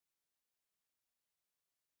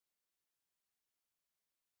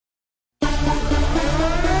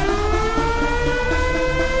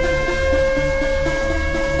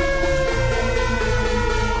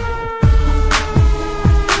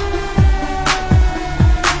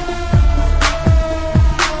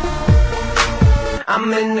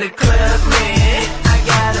I'm in the club, man. I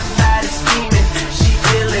got a body steaming. She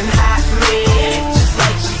feeling hot, man. Just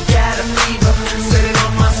like she got a fever. Set it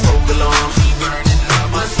on my smoke alarm. She burning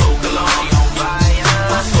up my smoke alarm. She on fire.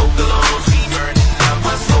 My smoke alarm. She burning up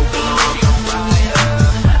my smoke alarm. She on fire.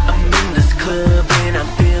 I'm in this club and I'm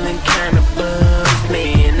feeling kinda buzzed,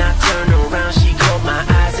 man. I turn around, she caught my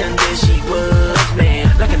eyes and there she was,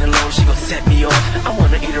 man. Like an alarm, she gon' set me off. I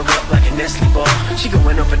wanna eat her up like a Nestle bar. She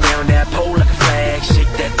going up and down that pole like a flag.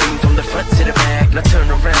 Shake that thing from the front to the back. Now turn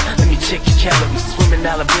around, let me check your calories. Swimming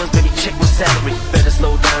dollar bills, baby, check my salary. Better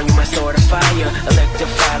slow down, you might start a fire.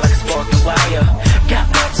 Electrified like a sparky wire. Got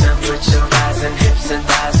my temperature rising, hips and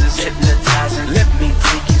thighs is hypnotizing. Let me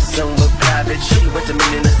take you somewhere private. Show you what the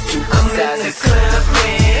meaning of super I'm in the club,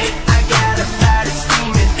 man. I got a body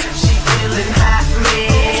steaming. She feeling hot,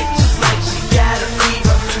 man. Just like she got a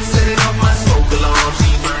fever. Set it on my smoke alarm.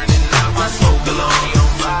 She burning up my smoke alarm. She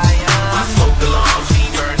on fire. My smoke alarm. She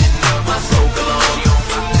burning up my smoke alarm. She on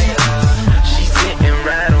fire. She's sitting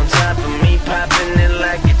right on top of me, popping it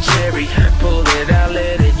like a cherry. Pull it out,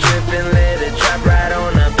 let it drip and let it drop right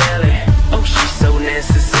on her belly. Oh, she's so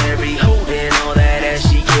necessary, holding all that ass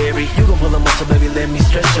she carry. You gon' pull a muscle, baby, let me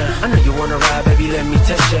stretch her. I know you wanna ride, baby, let me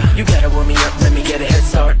test ya. You gotta warm me up, let me get a head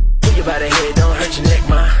start. Pull you by the head, don't hurt your neck,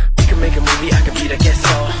 ma. We can make a movie, I can be the guest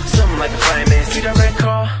star. Something like a fireman, see that red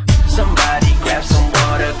car? Somebody grab some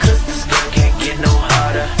water, cause this girl can't get no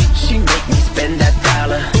harder. She make me spend that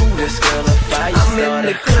dollar. Ooh, this girl a fire I'm starter. in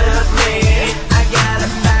the club, man. I got a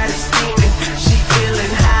body steaming. She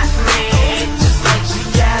feeling hot, man. Just like she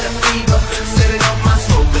got a fever. Set it on my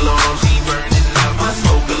smoke alarm. She burning up my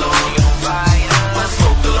smoke alarm. She on fire. My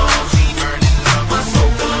smoke alarm. She burning up my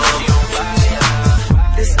smoke alarm. She on fire.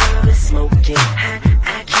 This love is smoking hot,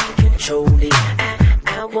 I can't control it.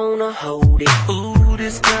 I wanna hold it. Ooh,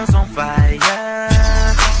 this girl's on fire.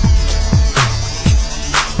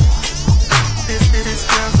 This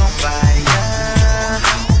girl's on fire.